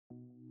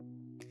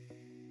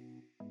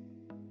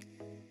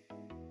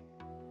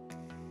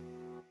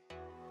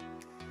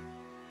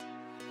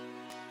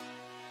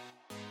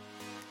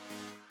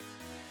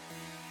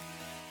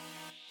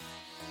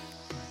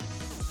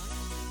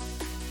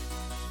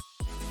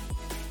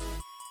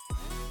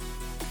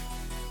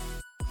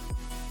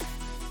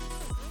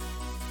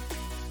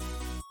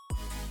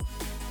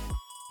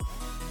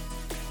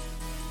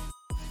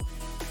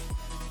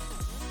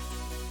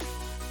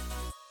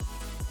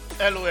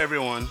Hello,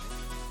 everyone.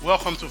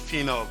 Welcome to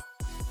FinHub,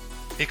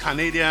 a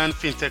Canadian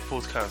fintech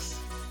podcast,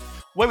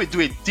 where we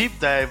do a deep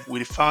dive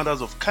with the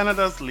founders of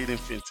Canada's leading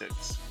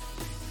fintechs.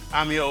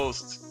 I'm your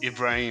host,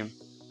 Ibrahim,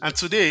 and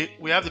today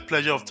we have the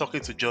pleasure of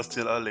talking to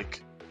Justin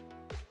Herlick.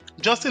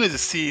 Justin is the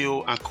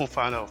CEO and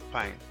co-founder of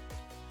Pine.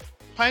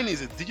 Pine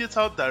is a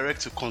digital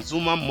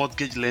direct-to-consumer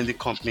mortgage lending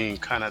company in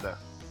Canada.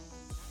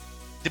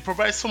 They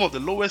provide some of the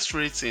lowest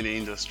rates in the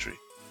industry.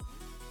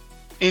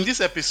 In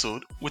this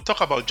episode, we talk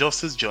about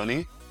Justin's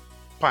journey,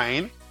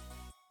 Pine,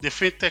 the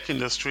fintech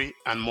industry,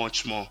 and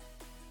much more.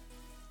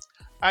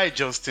 Hi,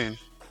 Justin.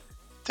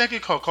 Thank you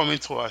for coming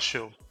to our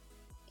show.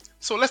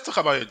 So let's talk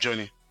about your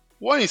journey.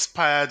 What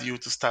inspired you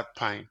to start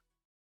Pine?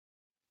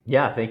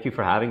 Yeah, thank you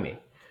for having me.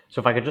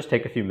 So if I could just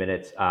take a few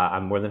minutes,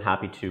 I'm more than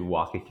happy to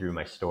walk you through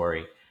my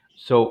story.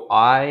 So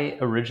I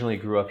originally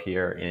grew up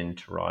here in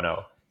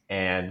Toronto,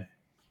 and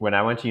when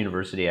I went to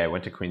university, I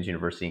went to Queen's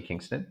University in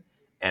Kingston,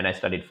 and I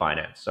studied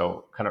finance.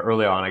 So kind of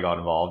early on, I got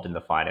involved in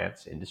the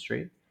finance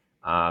industry,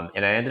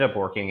 and I ended up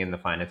working in the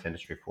finance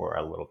industry for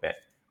a little bit.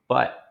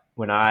 But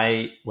when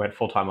I went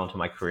full time onto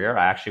my career,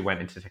 I actually went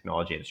into the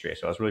technology industry.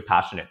 So I was really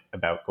passionate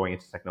about going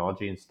into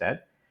technology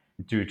instead,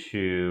 due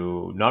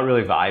to not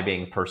really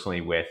vibing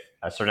personally with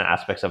certain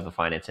aspects of the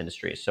finance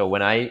industry. So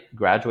when I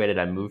graduated,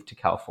 I moved to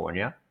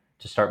California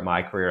to start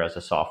my career as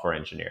a software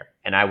engineer.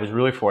 And I was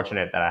really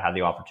fortunate that I had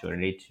the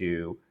opportunity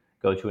to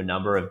go to a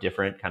number of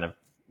different kind of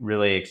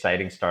really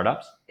exciting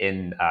startups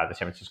in the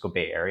San Francisco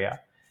Bay Area.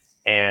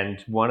 And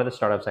one of the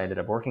startups I ended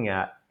up working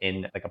at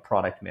in like a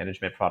product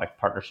management, product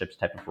partnerships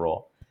type of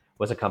role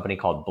was a company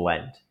called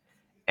Blend.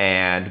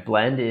 And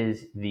Blend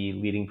is the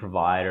leading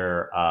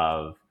provider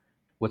of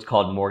what's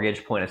called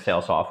mortgage point of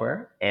sale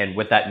software. And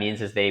what that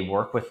means is they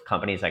work with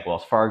companies like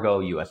Wells Fargo,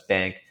 US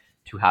Bank,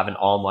 to have an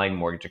online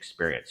mortgage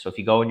experience. So if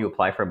you go and you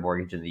apply for a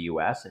mortgage in the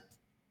US,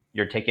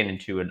 you're taken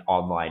into an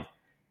online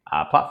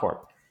platform.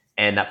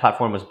 And that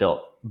platform was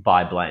built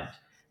by Blend.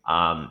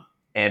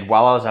 And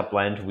while I was at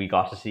Blend, we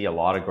got to see a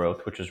lot of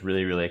growth, which was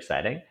really, really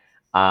exciting.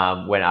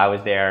 When I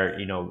was there,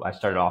 I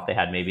started off, they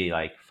had maybe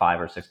like 5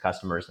 or 6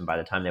 customers. And by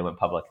the time they went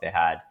public, they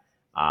had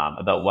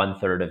about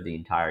 1/3 of the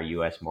entire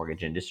US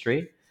mortgage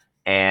industry.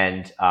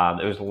 And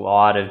there was a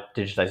lot of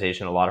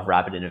digitization, a lot of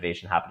rapid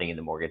innovation happening in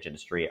the mortgage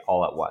industry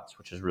all at once,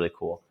 which was really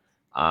cool.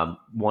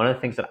 One of the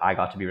things that I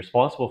got to be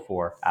responsible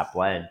for at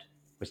Blend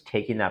was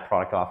taking that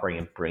product offering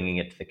and bringing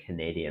it to the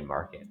Canadian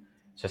market.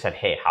 So I said,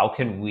 hey, how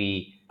can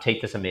we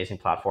take this amazing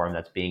platform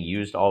that's being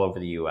used all over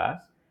the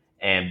US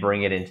and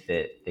bring it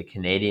into the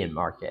Canadian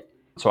market?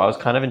 So I was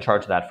kind of in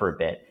charge of that for a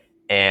bit.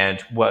 And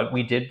what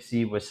we did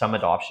see was some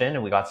adoption,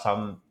 and we got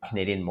some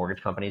Canadian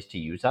mortgage companies to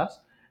use us.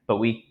 But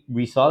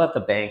we saw that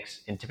the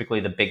banks, and typically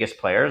the biggest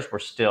players, were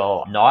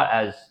still not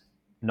as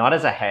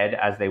ahead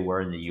as they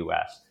were in the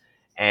US.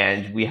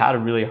 And we had a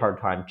really hard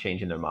time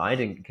changing their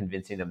mind and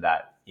convincing them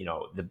that,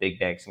 the big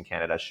banks in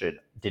Canada should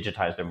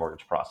digitize their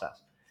mortgage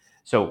process.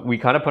 So we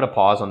kind of put a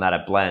pause on that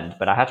at Blend,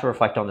 but I had to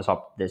reflect on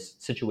this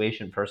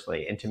situation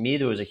personally. And to me,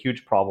 there was a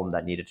huge problem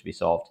that needed to be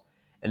solved.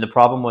 And the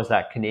problem was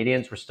that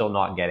Canadians were still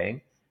not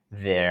getting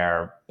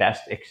their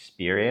best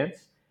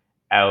experience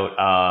out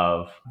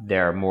of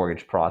their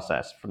mortgage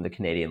process from the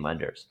Canadian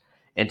lenders.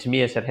 And to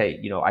me, I said,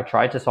 hey, I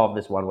tried to solve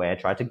this one way. I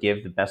tried to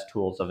give the best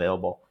tools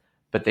available,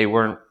 but they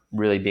weren't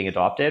really being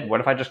adopted.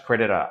 What if I just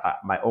created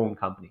my own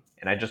company?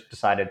 And I just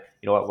decided,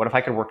 what if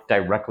I could work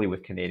directly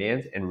with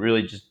Canadians and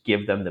really just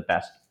give them the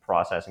best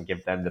process and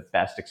give them the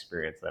best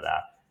experience that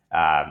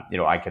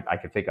I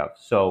could think of.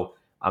 So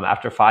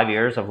after 5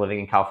 years of living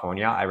in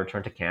California, I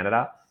returned to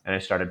Canada and I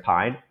started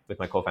Pine with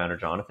my co-founder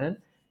Jonathan.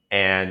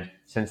 And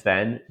since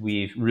then,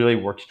 we've really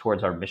worked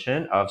towards our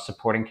mission of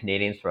supporting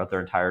Canadians throughout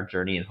their entire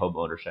journey in home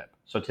ownership.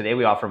 So today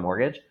we offer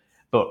mortgage,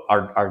 but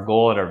our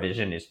goal and our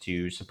vision is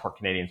to support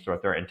Canadians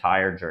throughout their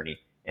entire journey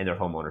in their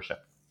home ownership.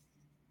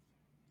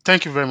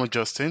 Thank you very much,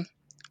 Justin.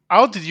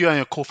 How did you and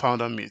your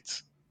co-founder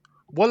meet?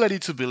 What led you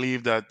to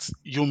believe that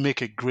you'll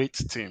make a great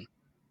team?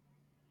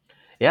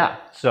 Yeah.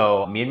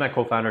 So me and my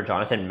co-founder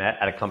Jonathan met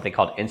at a company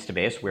called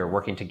Instabase. We were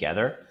working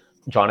together.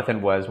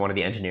 Jonathan was one of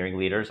the engineering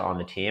leaders on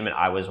the team, and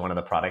I was one of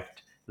the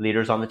product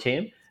leaders on the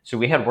team. So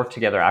we had worked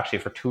together actually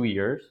for 2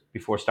 years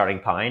before starting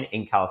Pine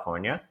in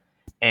California,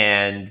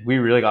 and we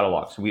really got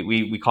along. So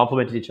we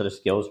complemented each other's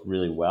skills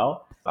really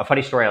well. A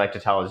funny story I like to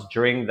tell is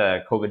during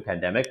the COVID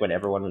pandemic, when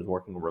everyone was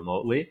working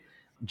remotely,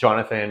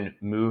 Jonathan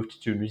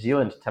moved to New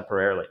Zealand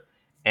temporarily.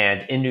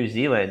 And in New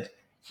Zealand,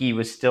 he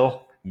was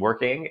still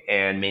working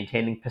and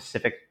maintaining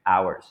Pacific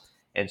hours.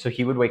 And so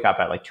he would wake up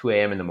at like 2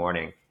 a.m. in the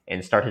morning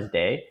and start his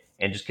day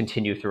and just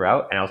continue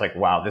throughout. And I was like,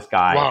 wow, this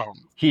guy, Wow.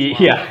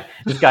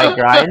 this guy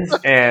grinds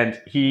and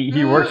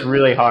he works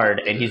really hard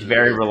and he's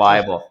very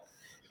reliable.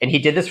 And he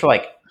did this for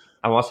like,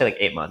 I want to say like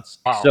 8 months.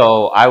 Wow.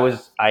 So I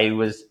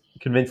was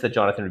convinced that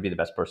Jonathan would be the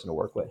best person to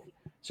work with.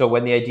 So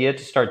when the idea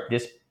to start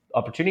this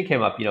opportunity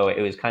came up,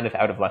 it was kind of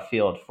out of left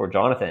field for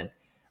Jonathan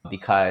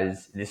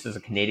because this is a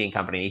Canadian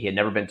company. He had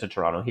never been to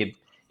Toronto. He'd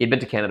been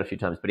to Canada a few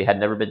times, but he had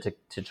never been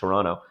to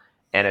Toronto.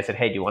 And I said,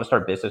 hey, do you want to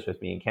start business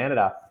with me in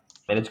Canada?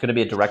 And it's going to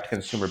be a direct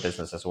consumer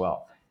business as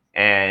well.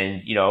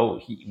 And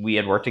we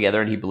had worked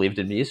together, and he believed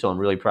in me, so I'm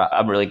really proud.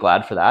 I'm really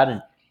glad for that.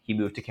 And he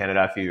moved to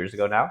Canada a few years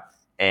ago now,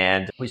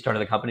 and we started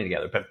the company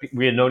together. But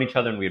we had known each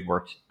other, and we had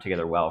worked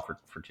together well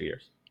for 2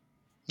 years.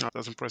 No,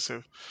 that's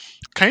impressive.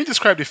 Can you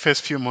describe the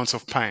first few months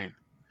of Pine?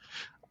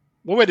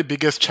 What were the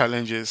biggest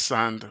challenges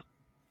and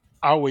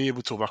how were you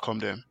able to overcome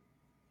them?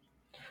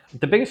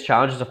 The biggest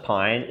challenges of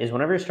Pine is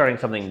whenever you're starting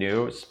something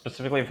new,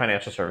 specifically in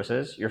financial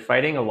services, you're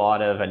fighting a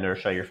lot of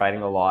inertia, you're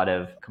fighting a lot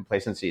of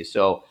complacency.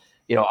 So,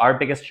 our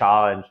biggest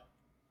challenge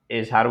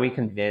is how do we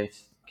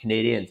convince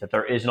Canadians that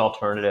there is an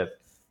alternative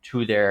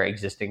to their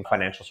existing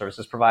financial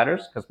services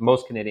providers? Because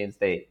most Canadians,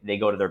 they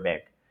go to their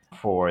bank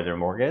for their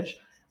mortgage,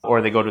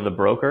 or they go to the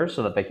broker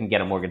so that they can get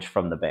a mortgage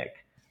from the bank.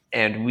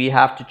 And we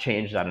have to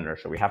change that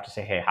inertia. We have to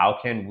say, hey, how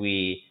can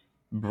we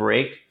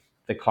break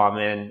the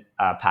common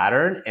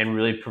pattern and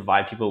really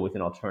provide people with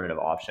an alternative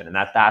option? And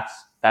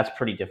that's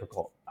pretty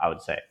difficult, I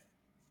would say.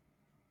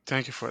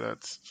 Thank you for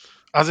that.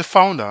 As a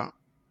founder,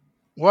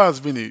 what has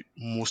been the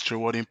most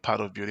rewarding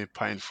part of building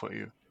Pine for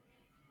you?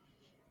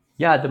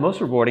 Yeah, the most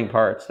rewarding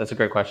parts, that's a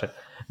great question.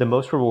 The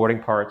most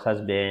rewarding parts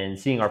has been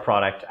seeing our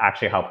product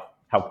actually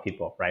help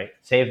people, right?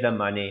 Save them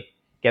money,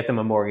 get them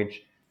a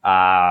mortgage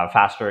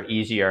faster,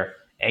 easier,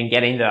 and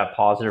getting the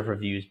positive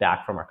reviews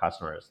back from our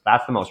customers.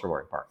 That's the most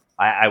rewarding part.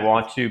 I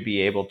want to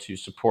be able to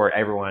support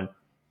everyone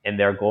in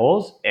their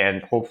goals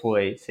and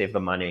hopefully save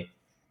them money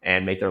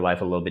and make their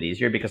life a little bit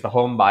easier, because the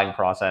home buying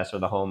process or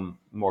the home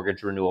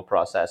mortgage renewal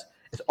process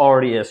is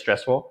already as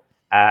stressful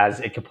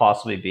as it could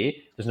possibly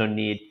be. There's no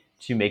need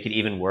to make it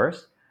even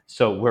worse.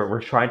 So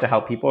we're trying to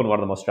help people in one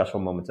of the most stressful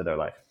moments of their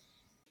life.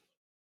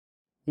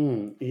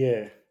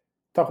 Yeah.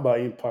 Talk about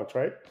impact,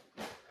 right?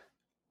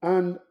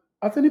 And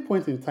at any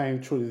point in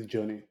time through this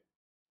journey,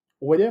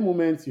 were there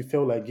moments you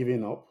felt like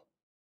giving up?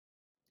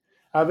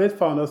 I've heard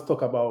founders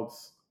talk about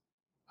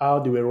how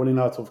they were running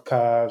out of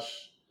cash,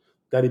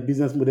 that the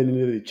business model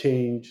needed a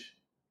change,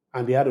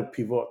 and they had to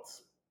pivot.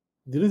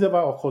 Did this ever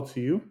occur to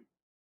you?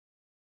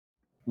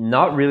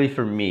 Not really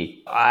for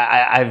me.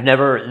 I've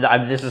never.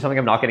 This is something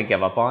I'm not going to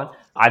give up on.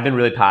 I've been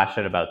really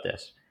passionate about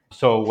this.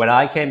 So when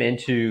I came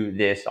into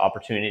this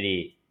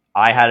opportunity,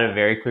 I had a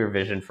very clear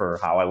vision for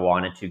how I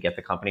wanted to get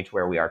the company to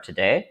where we are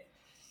today.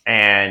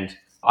 And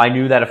I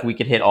knew that if we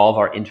could hit all of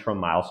our interim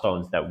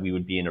milestones, that we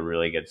would be in a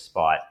really good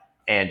spot.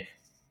 And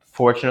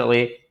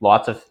fortunately,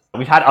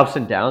 we've had ups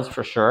and downs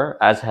for sure,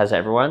 as has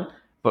everyone,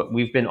 but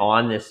we've been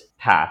on this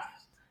path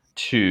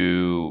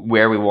to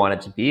where we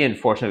wanted to be. And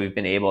fortunately, we've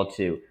been able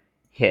to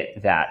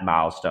hit that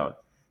milestone.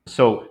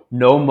 So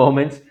no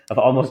moments of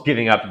almost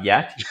giving up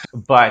yet,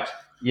 but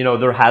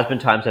there has been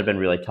times that have been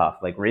really tough.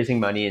 Like raising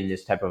money in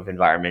this type of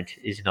environment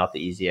is not the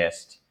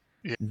easiest.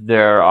 Yeah.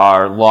 There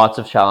are lots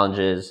of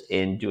challenges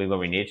in doing what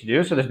we need to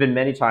do. So there's been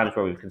many times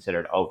where we've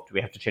considered, oh, do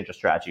we have to change our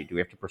strategy? Do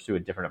we have to pursue a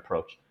different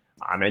approach?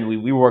 I mean,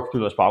 we work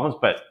through those problems,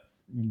 but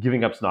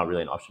giving up's not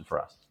really an option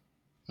for us.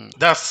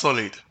 That's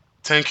solid.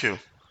 Thank you.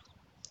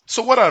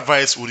 So, what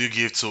advice would you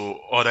give to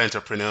other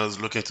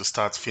entrepreneurs looking to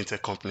start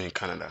fintech company in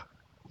Canada,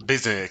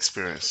 based on your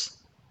experience?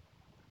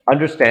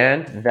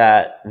 Understand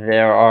that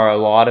there are a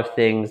lot of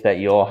things that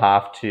you'll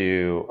have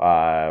to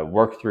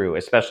work through,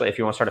 especially if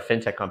you want to start a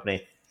fintech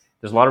company.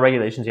 There's a lot of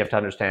regulations you have to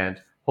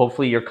understand.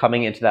 Hopefully, you're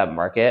coming into that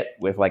market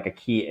with like a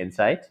key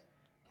insight,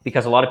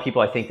 because a lot of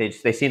people, I think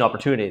they see an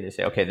opportunity. They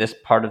say, okay, this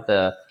part of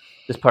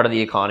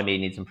the economy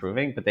needs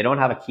improving, but they don't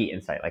have a key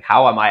insight. Like,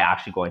 how am I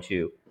actually going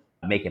to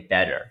make it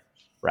better,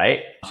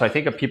 right? So I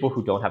think of people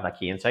who don't have that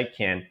key insight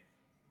can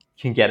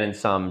get in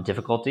some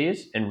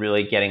difficulties in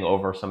really getting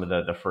over some of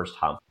the first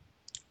hump.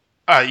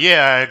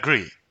 Yeah, I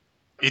agree.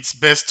 It's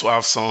best to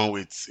have someone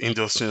with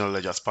industry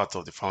knowledge as part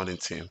of the founding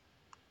team.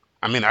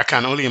 I mean, I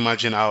can only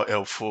imagine how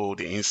helpful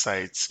the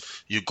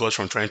insights you got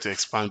from trying to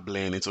expand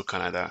Blaine into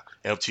Canada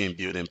helped you in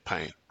building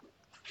Pine.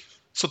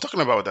 So,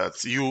 talking about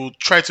that, you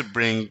tried to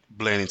bring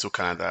Blaine into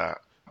Canada,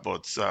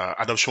 but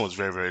adoption was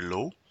very, very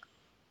low.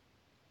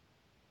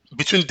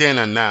 Between then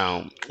and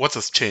now, what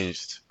has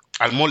changed?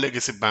 Are more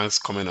legacy banks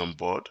coming on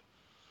board?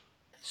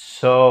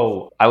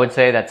 So I would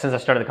say that since I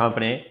started the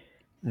company,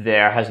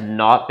 there has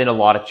not been a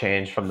lot of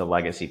change from the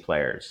legacy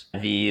players.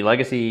 The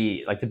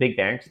legacy, like the big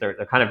banks, they're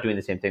kind of doing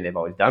the same thing they've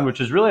always done,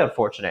 which is really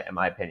unfortunate in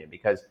my opinion,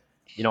 because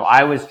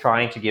I was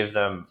trying to give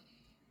them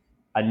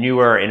a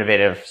newer,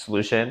 innovative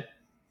solution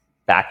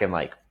back in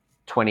like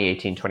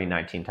 2018,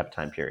 2019 type of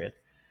time period.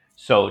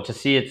 So to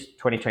see it's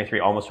 2023,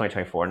 almost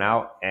 2024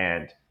 now,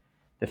 and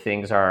the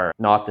things are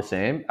not the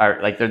same,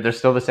 are like they're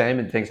still the same,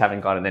 and things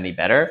haven't gotten any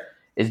better,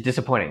 is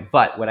disappointing.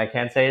 But what I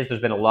can say is there's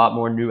been a lot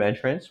more new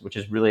entrants, which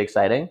is really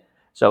exciting.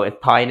 So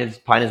if Pine is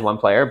one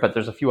player, but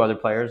there's a few other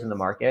players in the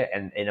market,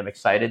 and I'm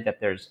excited that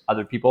there's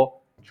other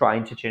people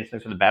trying to change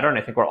things for the better. And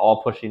I think we're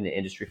all pushing the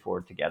industry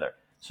forward together.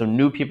 So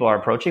new people are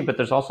approaching, but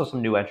there's also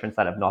some new entrants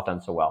that have not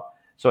done so well.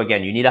 So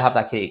again, you need to have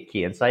that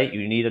key insight.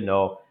 You need to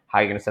know how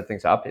you're going to set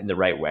things up in the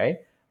right way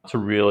to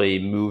really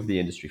move the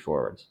industry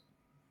forwards.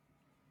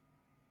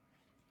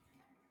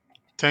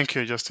 Thank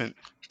you, Justin.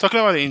 Talking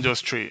about the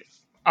industry,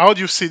 how do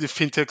you see the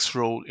fintech's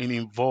role in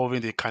involving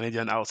the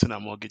Canadian housing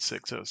and mortgage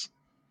sectors?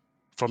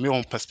 from your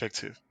own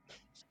perspective?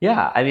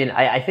 Yeah, I mean,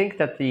 I think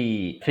that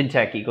the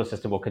fintech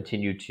ecosystem will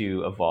continue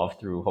to evolve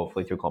through,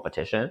 hopefully, through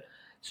competition.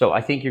 So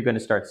I think you're going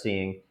to start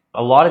seeing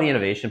a lot of the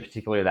innovation,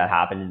 particularly that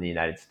happened in the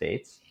United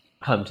States,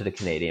 come to the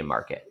Canadian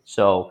market.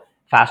 So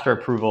faster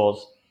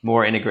approvals,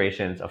 more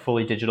integrations, a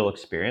fully digital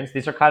experience.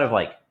 These are kind of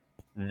like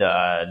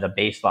the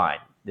baseline.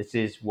 This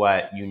is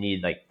what you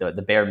need, like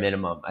the bare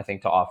minimum, I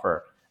think, to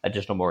offer a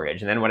digital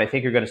mortgage. And then what I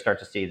think you're going to start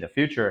to see in the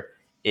future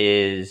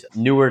is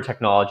newer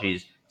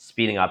technologies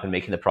speeding up and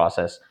making the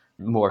process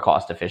more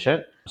cost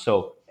efficient.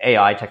 So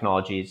AI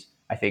technologies,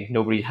 I think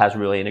nobody has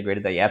really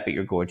integrated that yet, but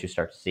you're going to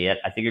start to see it.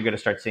 I think you're going to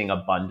start seeing a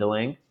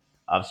bundling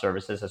of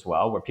services as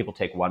well, where people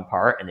take one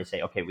part and they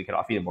say, okay, we can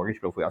offer you the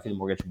mortgage, but if we offer you the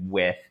mortgage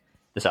with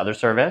this other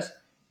service,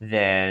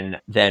 then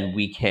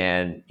we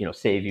can,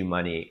 save you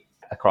money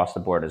across the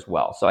board as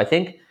well. So I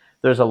think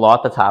there's a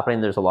lot that's happening.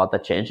 There's a lot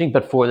that's changing,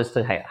 but for this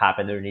to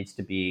happen, there needs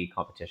to be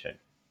competition.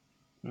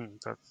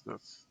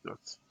 That's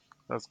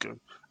good.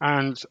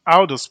 And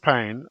how does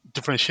Pine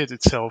differentiate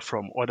itself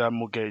from other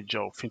mortgage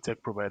or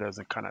fintech providers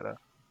in Canada?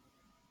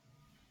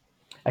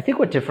 I think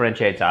what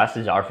differentiates us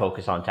is our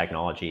focus on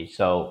technology.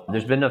 So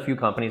there's been a few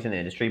companies in the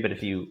industry, but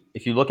if you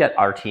look at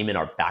our team and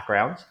our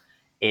backgrounds,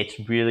 it's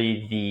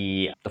really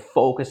the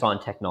focus on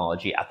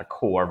technology at the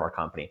core of our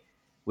company,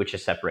 which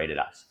has separated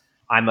us.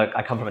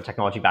 I come from a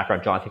technology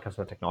background. Jonathan comes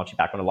from a technology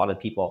background. A lot of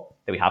the people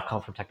that we have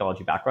come from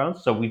technology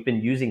backgrounds. So we've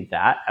been using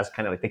that as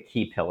kind of like the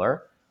key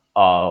pillar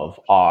of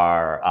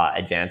our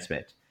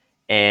advancement.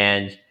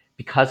 And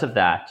because of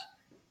that,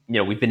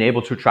 we've been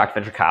able to attract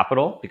venture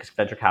capital because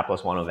venture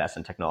capitalists want to invest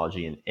in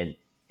technology and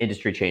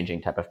industry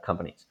changing type of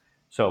companies.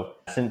 So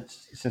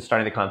since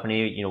starting the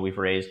company, we've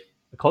raised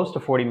close to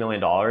 $40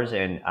 million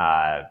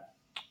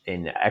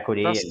in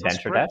equity and That's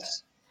venture great. debt,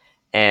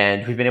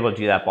 and we've been able to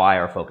do that by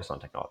our focus on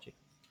technology.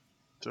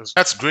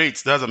 That's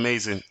great. That's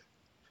amazing.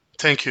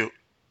 Thank you.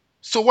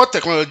 So, what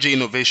technology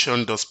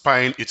innovation does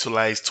Pine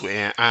utilize to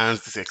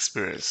enhance this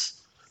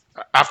experience?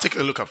 I've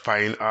taken a look at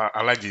Pine.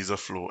 I like the user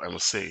flow, I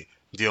must say.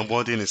 The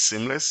onboarding is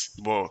seamless,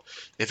 but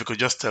if you could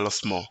just tell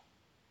us more.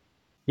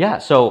 Yeah,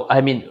 so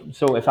I mean,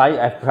 so if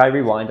I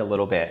rewind a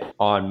little bit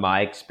on my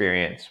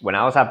experience, when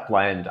I was at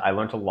Blend, I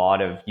learned a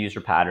lot of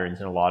user patterns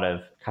and a lot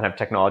of kind of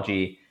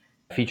technology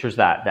features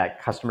that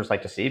customers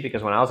like to see.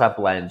 Because when I was at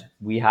Blend, that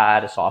we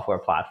had a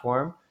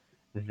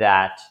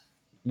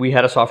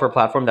software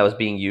platform that was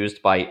being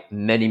used by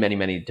many, many,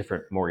 many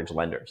different mortgage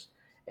lenders,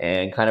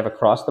 and kind of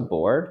across the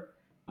board,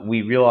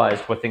 we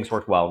realized what things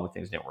worked well and what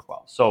things didn't work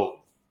well. So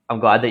I'm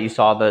glad that you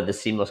saw the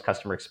seamless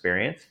customer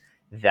experience.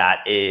 That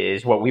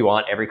is what we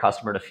want every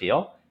customer to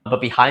feel.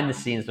 But behind the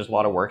scenes, there's a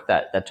lot of work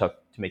that took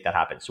to make that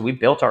happen. So we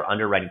built our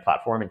underwriting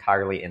platform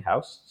entirely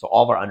in-house. So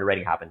all of our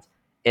underwriting happens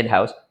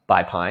in-house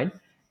by Pine.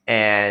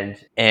 And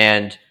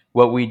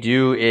what we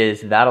do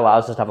is that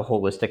allows us to have a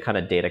holistic kind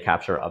of data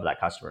capture of that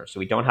customer. So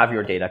we don't have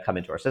your data come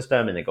into our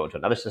system and then go into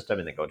another system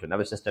and then go into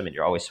another system and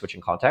you're always switching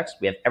context.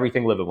 We have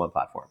everything live in one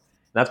platform.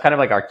 And that's kind of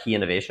like our key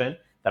innovation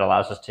that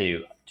allows us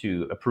to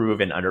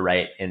approve and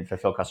underwrite and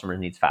fulfill customer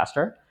needs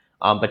faster.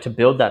 But to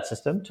build that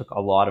system took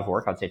a lot of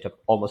work. I'd say it took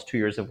almost 2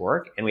 years of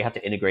work, and we had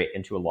to integrate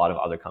into a lot of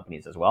other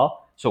companies as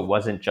well. So it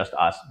wasn't just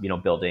us,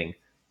 building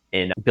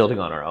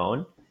on our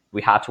own.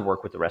 We had to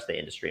work with the rest of the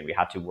industry, and we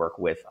had to work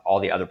with all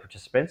the other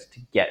participants to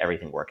get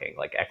everything working,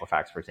 like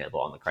Equifax, for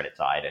example, on the credit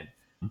side,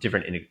 and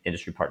different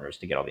industry partners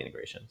to get all the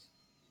integrations.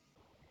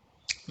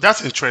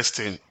 That's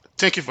interesting.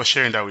 Thank you for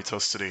sharing that with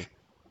us today.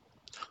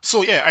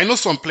 So, yeah, I know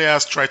some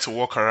players try to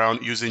walk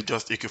around using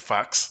just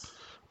Equifax.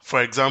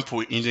 For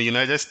example, in the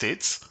United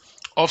States,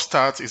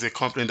 Upstart is a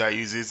company that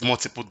uses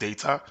multiple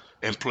data,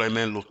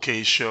 employment,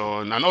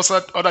 location, and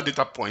also other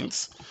data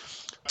points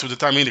to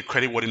determine the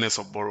creditworthiness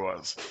of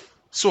borrowers.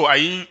 So, are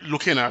you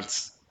looking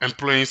at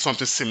employing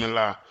something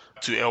similar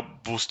to help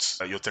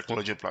boost your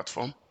technology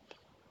platform?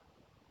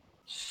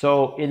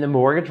 So in the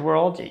mortgage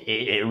world,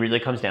 it really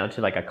comes down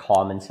to like a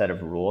common set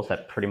of rules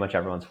that pretty much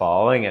everyone's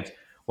following. It's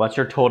what's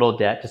your total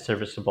debt to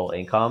serviceable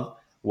income,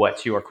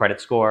 what's your credit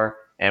score,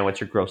 and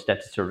what's your gross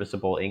debt to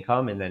serviceable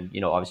income. And then,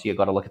 obviously you've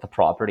got to look at the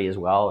property as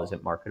well. Is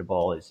it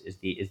marketable? Is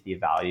the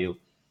value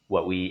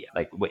what we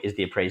like? What is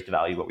the appraised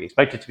value what we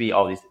expect it to be?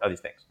 All these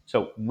things.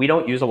 So we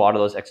don't use a lot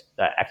of those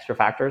extra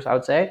factors, I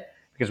would say,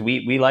 because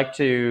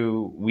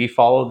we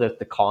follow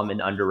the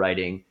common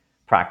underwriting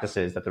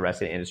practices that the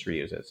rest of the industry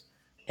uses.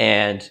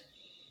 And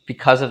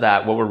because of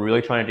that, what we're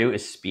really trying to do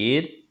is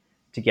speed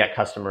to get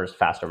customers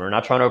faster. We're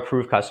not trying to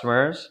approve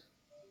customers.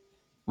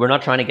 We're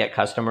not trying to get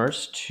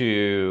customers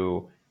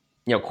to,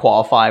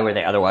 qualify where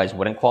they otherwise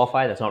wouldn't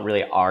qualify. That's not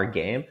really our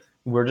game.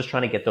 We're just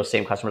trying to get those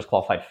same customers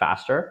qualified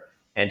faster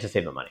and to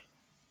save them money.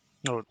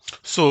 No.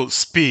 So,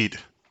 speed.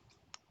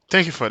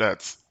 Thank you for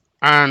that.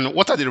 And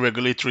what are the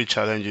regulatory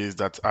challenges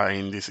that are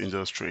in this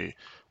industry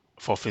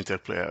for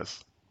fintech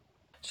players?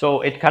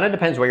 So it kind of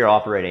depends where you're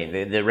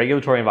operating. The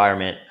regulatory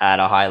environment at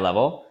a high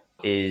level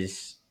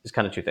is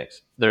kind of two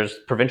things. There's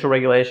provincial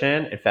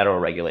regulation and federal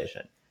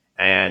regulation.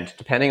 And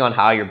depending on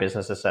how your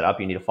business is set up,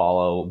 you need to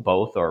follow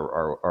both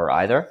or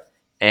either.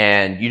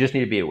 and you just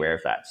need to be aware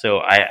of that. So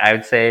I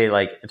would say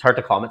like it's hard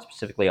to comment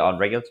specifically on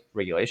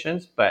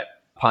regulations, but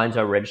Pine's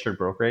a registered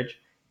brokerage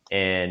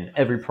in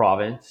every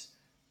province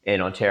in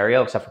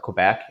Ontario except for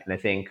Quebec, and I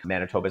think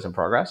Manitoba is in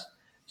progress.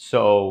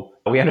 So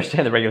we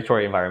understand the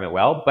regulatory environment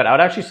well, but I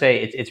would actually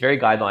say it's very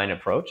guideline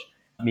approach,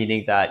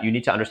 meaning that you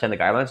need to understand the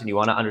guidelines and you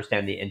want to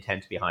understand the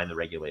intent behind the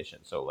regulation.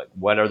 So like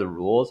what are the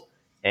rules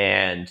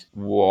and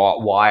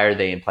why are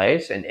they in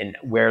place, and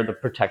where are the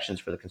protections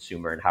for the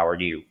consumer and how are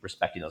you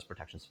respecting those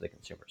protections for the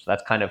consumer. So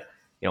that's kind of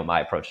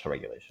my approach to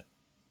regulation.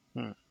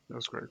 Hmm,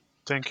 that's great.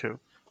 Thank you.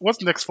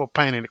 What's next for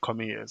Pine in the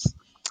coming years?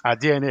 Are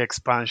there any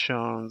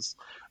expansions,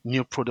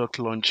 new product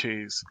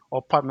launches,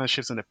 or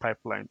partnerships in the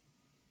pipeline?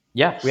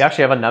 Yeah, we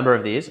actually have a number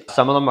of these.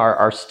 Some of them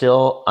are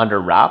still under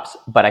wraps,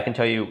 but I can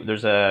tell you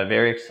there's a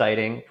very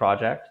exciting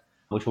project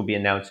which will be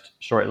announced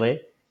shortly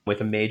with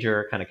a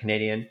major kind of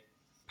Canadian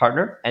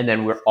partner. And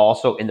then we're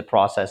also in the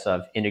process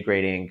of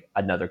integrating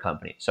another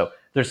company. So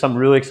there's some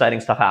really exciting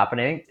stuff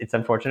happening. It's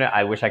unfortunate.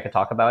 I wish I could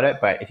talk about it,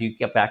 but if you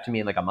get back to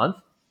me in like a month,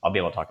 I'll be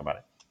able to talk about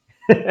it.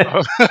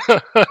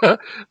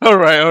 All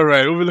right, all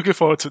right. We'll be looking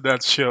forward to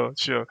that. Sure,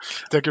 sure.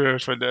 Thank you very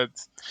much for that.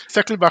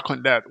 Circling back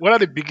on that, what are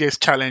the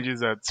biggest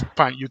challenges that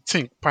Pine you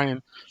think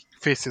Pine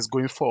faces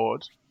going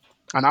forward,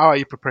 and how are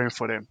you preparing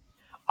for them?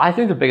 I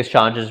think the biggest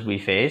challenges we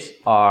face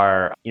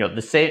are,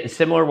 the same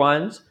similar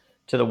ones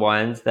to the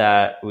ones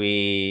that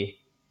we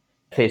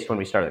faced when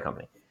we started the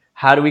company.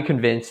 How do we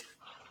convince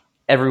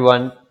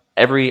everyone,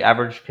 every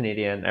average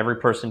Canadian, every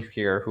person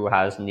here who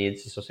has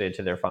needs associated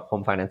to their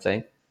home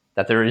financing,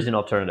 that there is an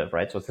alternative,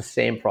 right? So it's the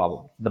same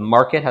problem. The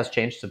market has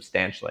changed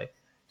substantially.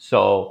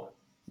 So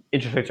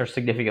interest rates are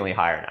significantly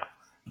higher now.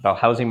 The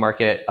housing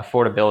market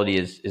affordability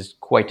is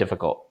quite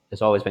difficult.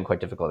 It's always been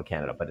quite difficult in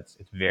Canada, but it's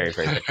very,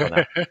 very difficult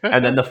now.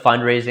 And then the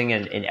fundraising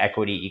and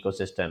equity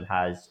ecosystem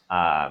has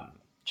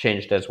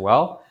changed as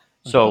well.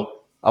 Hmm.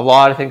 So a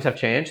lot of things have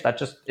changed.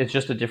 It's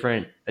just a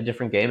different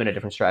game and a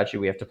different strategy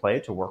we have to play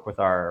to work with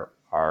our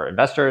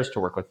investors, to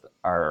work with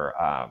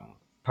our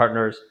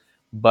partners.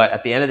 But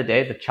at the end of the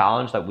day, the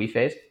challenge that we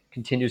face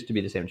continues to be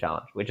the same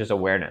challenge, which is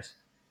awareness.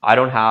 I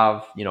don't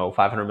have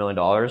 $500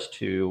 million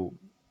to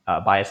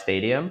buy a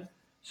stadium.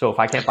 So if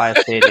I can't buy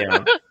a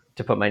stadium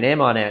to put my name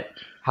on it,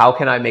 how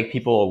can I make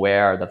people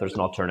aware that there's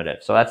an alternative?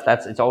 So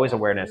that's it's always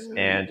awareness,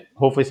 and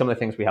hopefully some of the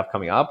things we have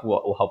coming up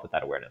will help with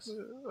that awareness.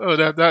 Oh,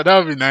 that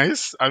would be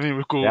nice. I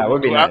mean, Yeah, it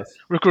would be nice.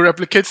 we could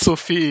replicate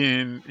Sophie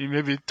in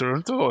maybe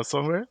Toronto or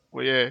somewhere.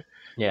 But yeah.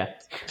 Yeah.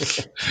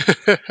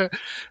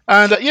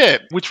 And yeah,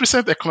 with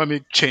recent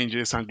economic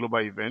changes and global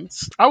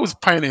events, how is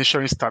Pine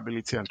ensuring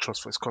stability and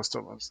trust for its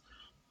customers?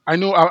 I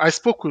know I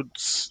spoke with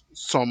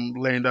some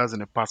lenders in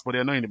the past, but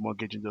they're not in the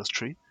mortgage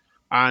industry,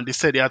 and they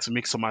said they had to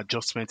make some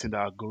adjustments in the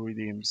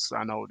algorithms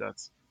and all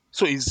that.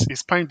 So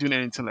is Pine doing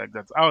anything like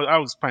that?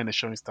 How is Pine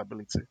ensuring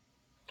stability?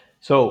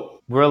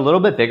 So we're a little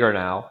bit bigger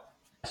now.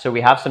 So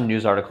we have some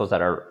news articles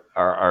that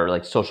are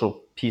like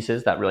social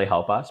pieces that really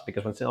help us,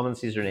 because when someone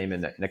sees your name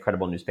in a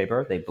credible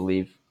newspaper, they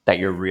believe that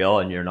you're real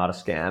and you're not a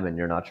scam and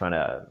you're not trying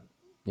to,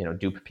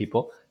 dupe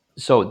people.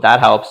 So that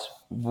helps.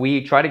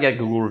 We try to get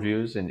Google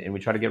reviews, and we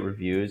try to get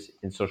reviews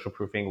in social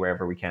proofing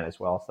wherever we can as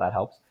well. So that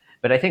helps.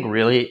 But I think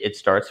really it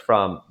starts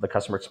from the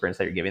customer experience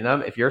that you're giving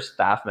them. If your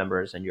staff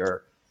members and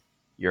your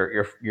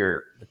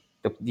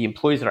the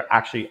employees that are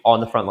actually on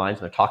the front lines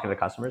and they're talking to the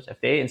customers, if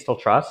they instill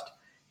trust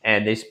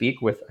and they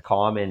speak with a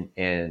calm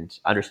and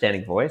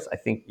understanding voice, I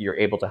think you're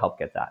able to help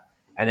get that.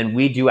 And then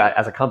we do,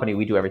 as a company,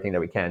 we do everything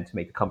that we can to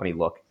make the company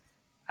look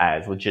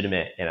as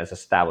legitimate and as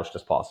established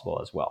as possible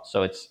as well.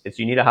 So it's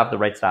you need to have the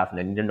right staff and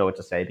they need to know what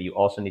to say, but you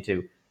also need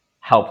to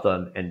help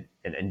them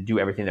and do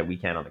everything that we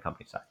can on the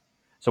company side.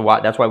 So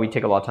that's why we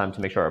take a lot of time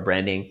to make sure our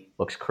branding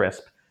looks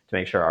crisp, to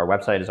make sure our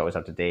website is always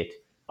up to date.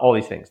 All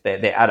these things,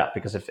 they add up,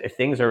 because if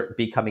things are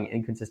becoming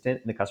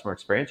inconsistent in the customer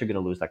experience, you're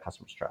going to lose that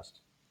customer's trust.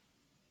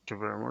 Thank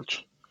you very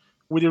much.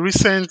 With the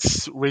recent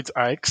rate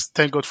hikes,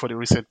 thank God for the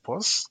recent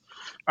pause.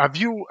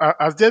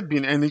 Has there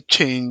been any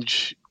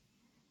change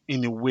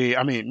in a way?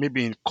 I mean,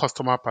 maybe in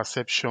customer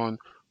perception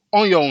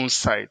on your own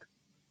side?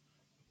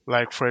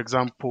 Like, for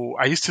example,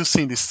 are you still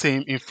seeing the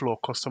same inflow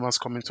of customers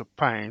coming to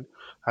Pine?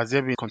 Has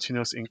there been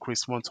continuous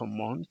increase month on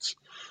month?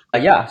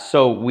 Yeah,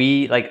 so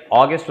we like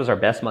August was our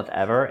best month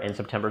ever, and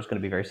September is going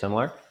to be very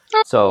similar.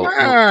 So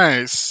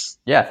Nice.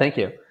 yeah, thank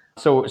you.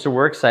 So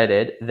we're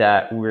excited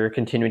that we're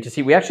continuing to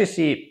see. We actually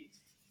see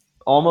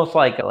almost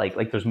like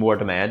there's more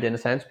demand in a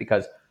sense,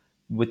 because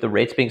with the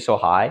rates being so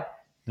high,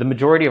 the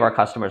majority of our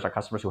customers are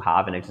customers who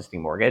have an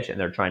existing mortgage and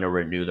they're trying to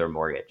renew their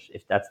mortgage.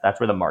 If that's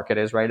where the market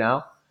is right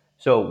now.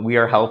 So we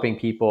are helping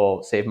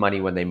people save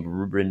money when they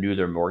renew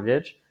their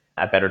mortgage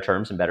at better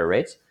terms and better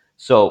rates.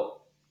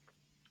 So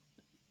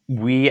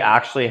we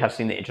actually have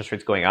seen the interest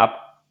rates going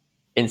up.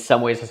 In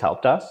some ways, has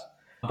helped us,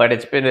 but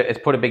it's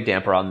put a big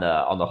damper on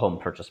the home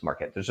purchase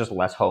market. There's just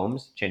less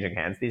homes changing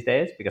hands these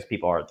days because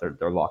people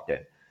they're locked in.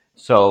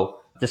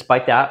 So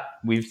despite that,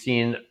 we've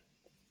seen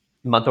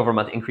month over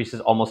month increases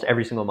almost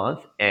every single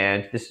month,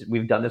 and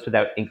we've done this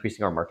without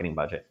increasing our marketing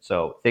budget.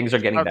 So things are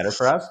getting better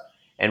for That's us,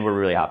 and we're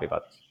really happy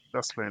about this.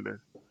 that's splendid.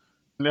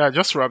 Yeah,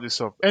 just to wrap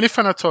this up. Any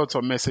final thoughts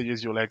or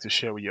messages you'd like to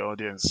share with your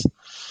audience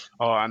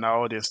or and our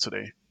audience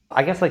today?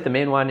 I guess like the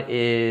main one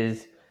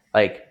is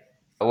like,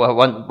 well,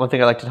 one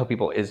thing I like to tell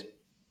people is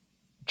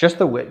just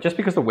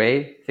because the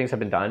way things have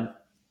been done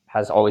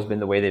has always been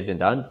the way they've been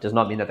done does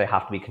not mean that they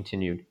have to be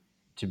continued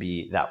to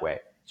be that way.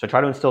 So I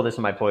try to instill this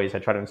in my employees. I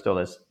try to instill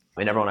this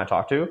in everyone I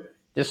talk to.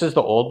 This is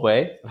the old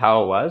way of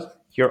how it was.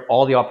 Here are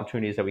all the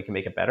opportunities that we can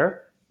make it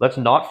better. Let's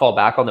not fall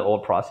back on the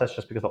old process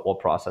just because the old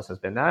process has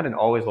been that, and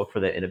always look for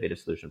the innovative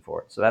solution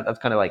for it. So that's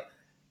kind of like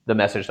the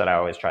message that I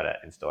always try to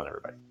instill in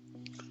everybody.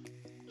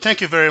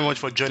 Thank you very much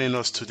for joining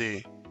us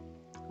today.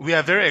 We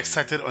are very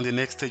excited on the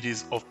next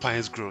stages of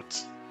Pine's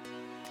growth.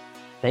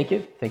 Thank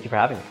you. Thank you for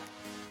having me.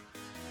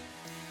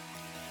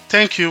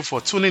 Thank you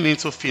for tuning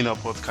into FinUp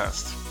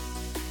Podcast.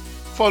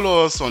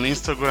 Follow us on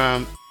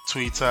Instagram,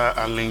 Twitter,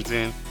 and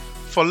LinkedIn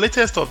for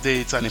latest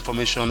updates and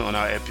information on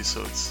our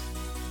episodes.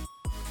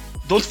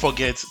 Don't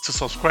forget to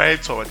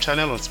subscribe to our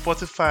channel on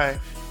Spotify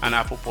and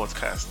Apple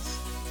Podcasts.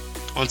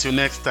 Until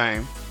next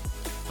time,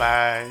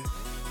 bye.